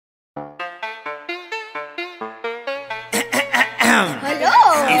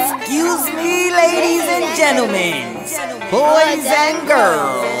ladies and gentlemen, boys and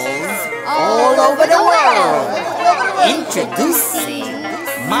girls all over the world, introducing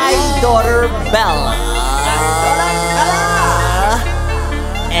my daughter Bella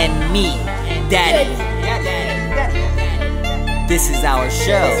and me, Daddy. This is our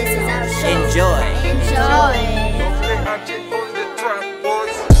show. Enjoy.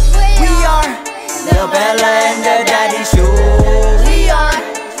 We are the Bella and the Daddy Show. We are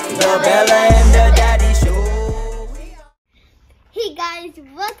the Bella and the Daddy Show. Hey guys,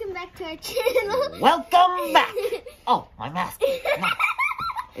 welcome back to our channel. Welcome back. Oh, my mask. No,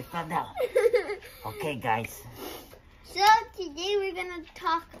 it fell down. Okay, guys. So today we're gonna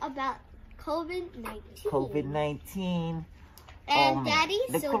talk about COVID-19. COVID-19. And Daddy,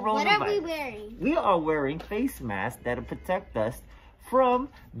 so what are we wearing? We are wearing face masks that'll protect us from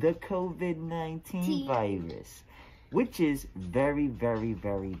the COVID-19 virus, which is very, very,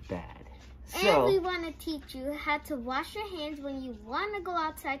 very bad. And we want to teach you how to wash your hands when you want to go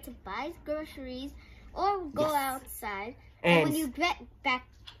outside to buy groceries or go outside. And when you get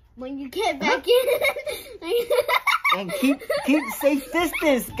back in, and keep safe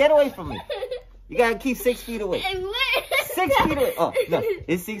distance. Get away from me. You gotta keep 6 feet away. 6 feet away. Oh, no.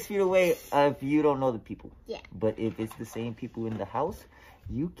 It's 6 feet away if you don't know the people. Yeah. But if it's the same people in the house,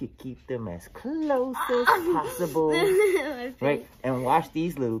 you could keep them as close as possible. Right? And watch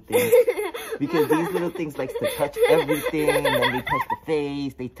these little things. Because these little things like to touch everything. And then they touch the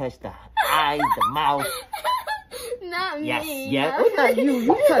face. They touch the eyes, the mouth. Not yes, me. Yeah. Oh, not you.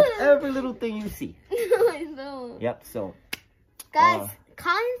 You touch every little thing you see. No, I don't. Yep, so. Guys,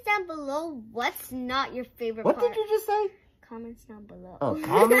 comments down below what's not your favorite part. What did you just say? Comments down below. Oh,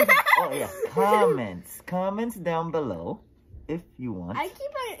 comments? Oh, yeah. Comments. Comments down below if you want. I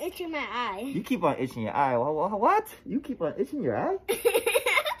keep on itching my eye. You keep on itching your eye. What? You keep on itching your eye?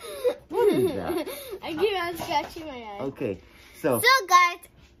 What is that? I keep on scratching my eye. Okay, so. So, guys.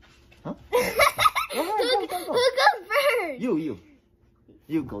 Huh? Who goes first?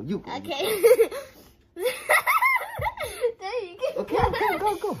 You go. Okay. There you go. Okay,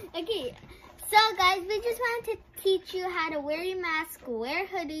 go. Okay, so guys, we just wanted to teach you how to wear your mask, wear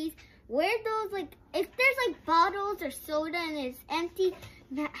hoodies, wear those, like, if there's like bottles or soda and it's empty,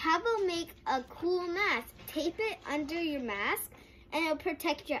 have them make a cool mask. Tape it under your mask and it'll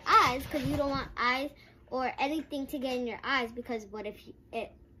protect your eyes because you don't want eyes or anything to get in your eyes because what if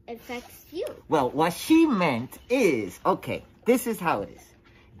it affects you? Well, what she meant is, okay, this is how it is.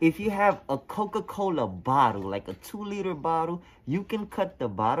 If you have a Coca-Cola bottle, like a 2-liter bottle, you can cut the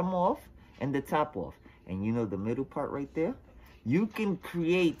bottom off and the top off. And you know the middle part right there? You can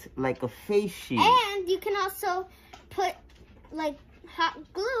create like a face shield. And you can also put like hot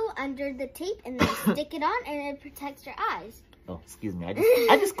glue under the tape and then stick it on and it protects your eyes. Oh, excuse me.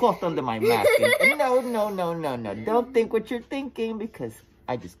 I just coughed under my mask. And no. Don't think what you're thinking because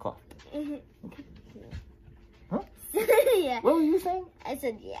I just coughed. Okay. Huh? Yeah. What were you saying? I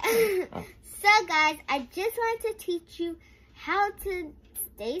said yeah. Oh. So guys, I just wanted to teach you how to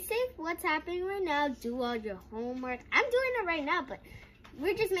stay safe. What's happening right now? Do all your homework. I'm doing it right now, but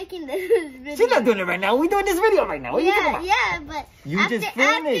we're just making this video. She's not doing it right now. We're doing this video right now. What are you talking about? Yeah, but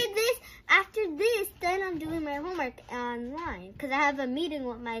after this, then I'm doing my homework online because I have a meeting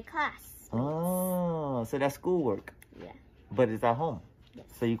with my class. Oh, so that's schoolwork. Yeah. But it's at home. Yes.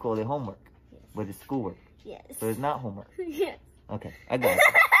 So you call it homework. Yes. But it's schoolwork. Yes. So it's not homework. Yes. Okay, I got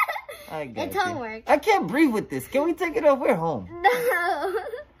it. It's homework. I can't breathe with this. Can we take it off? We're home. No.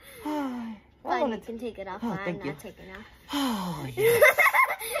 Fine, you can take it off. Oh, I'm thank you. not taking it off. Oh, yes.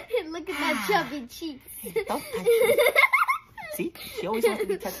 Look at that chubby cheeks. Don't touch me. See? She always wants to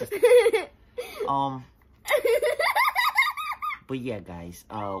be touched. But yeah, guys,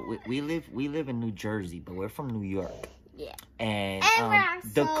 we live in New Jersey, but we're from New York. Yeah. And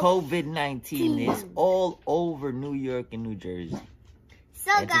the COVID-19 is all over New York and New Jersey.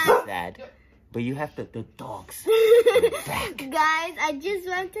 So It's guys, sad. But you have the dogs back. Guys, I just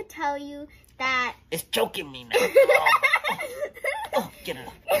want to tell you that It's choking me now. Oh, get it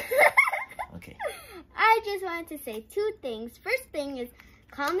off. Okay. I just wanted to say 2 things. First thing is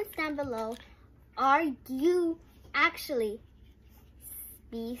comments down below. Are you actually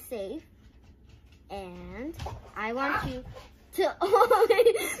be safe? And I want you to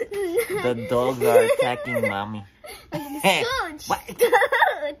always The dogs are attacking mommy. Scooch. What?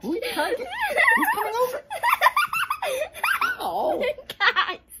 Who's coming over? Oh.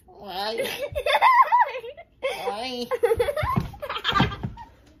 God. Why?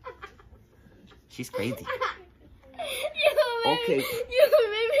 She's crazy. Okay. You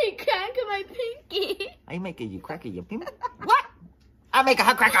made me crack my pinky. Are you making you crack your pinky? What? I I make a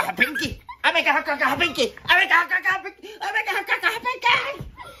hot cracker hot pinky. I make a hot cracker hot pinky. I make a hot cracker hot pinky. I make a hot cracker hot pinky.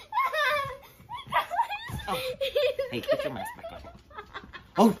 Oh. Hey, put your mask back on.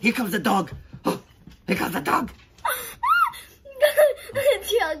 Oh, here comes the dog. Oh, here comes the dog.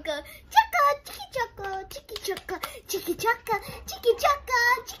 Chugga, chugga, chicky chugga, chicky chugga, chicky chugga,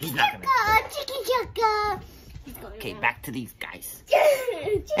 chicky chugga, chicky chugga. Okay, back to these guys.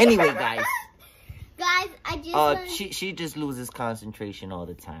 Anyway, guys. Guys, I just she just loses concentration all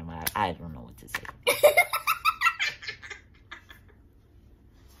the time. I don't know what to say.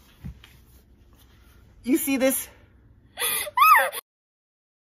 You see this?